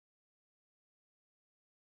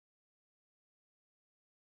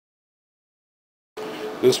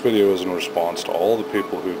This video is in response to all the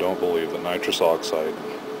people who don't believe that nitrous oxide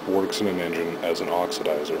works in an engine as an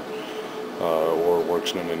oxidizer, or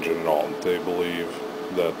works in an engine at all. They believe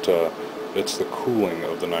that it's the cooling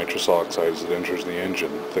of the nitrous oxides that enters the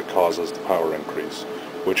engine that causes the power increase,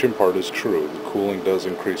 which in part is true. The cooling does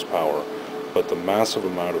increase power, but the massive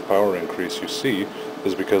amount of power increase you see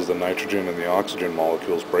is because the nitrogen and the oxygen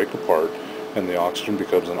molecules break apart and the oxygen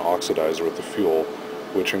becomes an oxidizer with the fuel,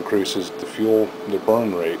 which increases the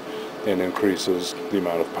burn rate, and increases the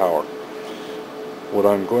amount of power. What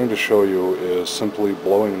I'm going to show you is simply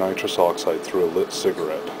blowing nitrous oxide through a lit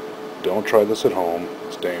cigarette. Don't try this at home,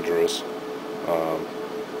 it's dangerous.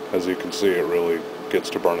 As you can see, it really gets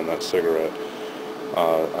to burning that cigarette.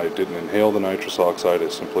 I didn't inhale the nitrous oxide, I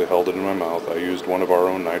simply held it in my mouth. I used one of our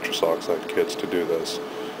own nitrous oxide kits to do this.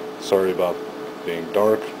 Sorry about being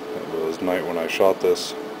dark, it was night when I shot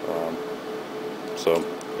this. So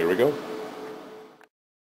here we go.